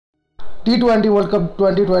T20 world cup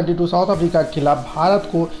 2022 south Africa के खिलाफ भारत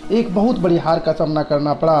को एक बहुत बड़ी हार का सामना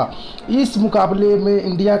करना पड़ा। इस मुकाबले में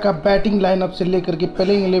इंडिया का बैटिंग लाइनअप से लेकर के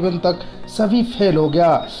प्लेइंग 11 तक सभी फेल हो गया।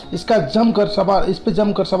 इस पे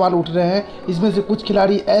जमकर सवाल उठ रहे हैं। इसमें से कुछ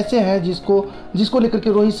खिलाड़ी ऐसे हैं जिसको लेकर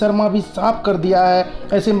के रोहित शर्मा भी साफ कर दिया है।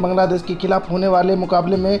 ऐसे में बांग्लादेश के खिलाफ होने वाले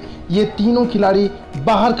मुकाबले में ये तीनों खिलाड़ी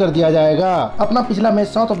बाहर कर दिया जाएगा। अपना पिछला मैच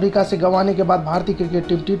साउथ अफ्रीका से गंवाने के बाद भारतीय cricket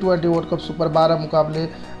team T20 world cup super 12 मुकाबले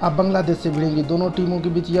अब बांग्लादेश से भिड़ेंगी। दोनों टीमों के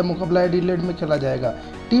बीच यह मुकाबला एडिलेड में खेला जाएगा।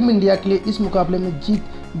 टीम इंडिया के लिए इस मुकाबले में जीत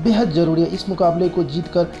बेहद जरूरी है। इस मुकाबले को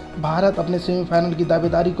जीतकर भारत अपने सेमीफाइनल की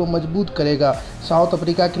दावेदारी को मजबूत करेगा। साउथ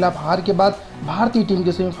अफ्रीका के खिलाफ हार के बाद भारतीय टीम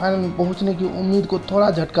के सेमीफाइनल में पहुंचने की उम्मीद को थोड़ा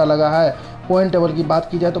झटका लगा है। पॉइंट टेबल की बात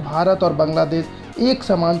की जाए तो भारत और बांग्लादेश एक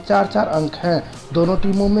समान 4-4 अंक हैं। दोनों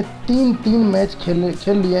टीमों में 3-3 मैच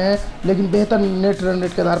खेल लिए हैं, लेकिन बेहतर नेट रन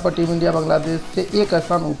रेट के आधार पर टीम इंडिया बांग्लादेश से एक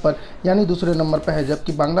स्थान ऊपर यानी दूसरे नंबर पर है,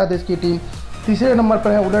 जबकि बांग्लादेश की टीम तीसरे नंबर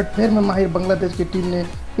पर है। उलटफेर में माहिर बांग्लादेश की टीम ने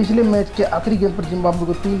पिछले मैच के आखिरी गेंद पर जिम्बाब्वे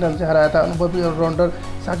को 3 रन से हराया था। अनुभवी ऑलराउंडर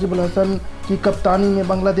साकिब अल हसन की कप्तानी में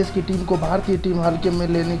बांग्लादेश की टीम को भारतीय टीम हल्के में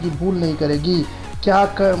लेने की भूल नहीं करेगी। क्या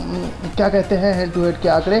कहते हैं हेड टू हेड के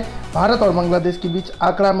आंकड़े। भारत और बांग्लादेश के बीच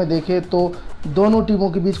आंकड़ा में देखें तो दोनों टीमों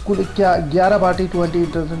के बीच कुल 11 बार T20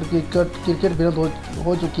 इंटरनेशनल क्रिकेट भिड़ंत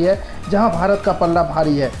हो चुकी है, जहां भारत का पल्ला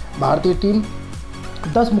भारी है। भारतीय टीम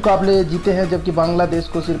 10 मुकाबले जीते हैं, जबकि बांग्लादेश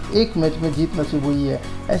को सिर्फ एक मैच में जीत नसीब हुई है।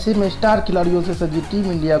 ऐसे में स्टार खिलाड़ियों से सजी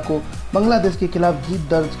टीम इंडिया को बांग्लादेश के खिलाफ जीत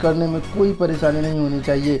दर्ज करने में कोई परेशानी नहीं होनी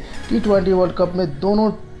चाहिए। T20 वर्ल्ड कप में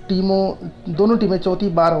दोनों टीमें चौथी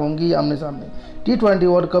बार होंगी आमने सामने। T20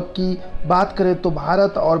 वर्ल्ड कप की बात करें तो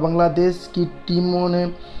भारत और बांग्लादेश की टीमों ने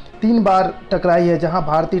 3 बार टकराई है, जहां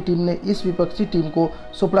भारतीय टीम ने इस विपक्षी टीम को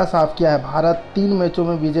सुपड़ा साफ किया है। भारत 3 मैचों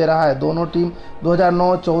में विजय रहा है। दोनों टीम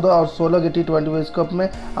 2009, 14 और 16 के T20 वर्ल्ड कप में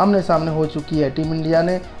आमने सामने हो चुकी है। टीम इंडिया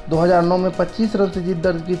ने 2009 में 25 रन से जीत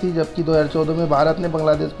दर्ज की थी, जबकि 2014 में भारत ने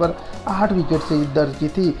बांग्लादेश पर 8 विकेट से जीत दर्ज की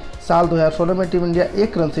थी। साल 2016 में टीम इंडिया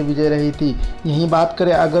 1 रन से विजय रही थी। यहीं बात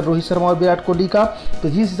करें अगर रोहित शर्मा और विराट कोहली का, तो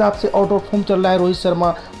जिस हिसाब से आउट ऑफ फॉर्म चल रहा है रोहित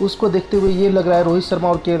शर्मा, उसको देखते हुए ये लग रहा है रोहित शर्मा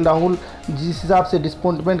और के राहुल जिस हिसाब से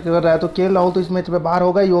डिसअपॉइंटमेंट कर रहा है, तो के राहुल तो इस मैच में बाहर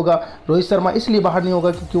होगा ही होगा। रोहित शर्मा इसलिए बाहर नहीं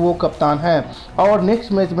होगा क्योंकि वो कप्तान है, और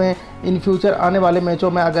नेक्स्ट मैच में इन फ्यूचर आने वाले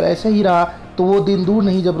मैचों में अगर ऐसे ही रहा तो वो दिन दूर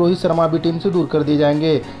नहीं जब रोहित शर्मा भी टीम से दूर कर दिए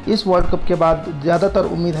जाएंगे। इस वर्ल्ड कप के बाद ज़्यादातर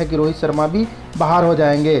उम्मीद है कि रोहित शर्मा भी बाहर हो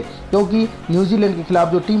जाएंगे, क्योंकि न्यूजीलैंड के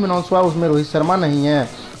खिलाफ जो टीम अनाउंस हुआ उसमें रोहित शर्मा नहीं है।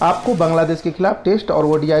 आपको बांग्लादेश के खिलाफ टेस्ट और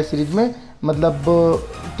ODI सीरीज में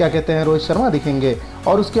रोहित शर्मा दिखेंगे।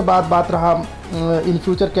 और उसके बाद बात रहा इन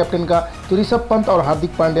फ्यूचर कैप्टन का, तो ऋषभ पंत और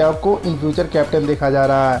हार्दिक पांड्या को इन फ्यूचर कैप्टन देखा जा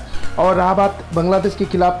रहा है। और रहा बात बांग्लादेश के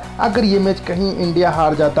खिलाफ, अगर ये मैच कहीं इंडिया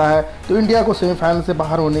हार जाता है तो इंडिया को सेमीफाइनल से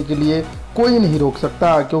बाहर होने के लिए कोई नहीं रोक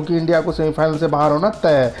सकता, क्योंकि इंडिया को सेमीफाइनल से बाहर होना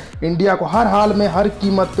तय है। इंडिया को हर हाल में हर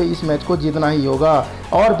कीमत पे इस मैच को जीतना ही होगा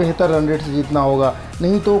और बेहतर रन रेट से जीतना होगा,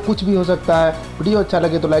 नहीं तो कुछ भी हो सकता है। वीडियो अच्छा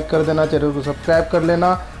लगे तो लाइक कर देना, चैनल को सब्सक्राइब कर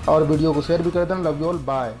लेना और वीडियो को शेयर भी कर देना। Love you all,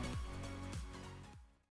 bye.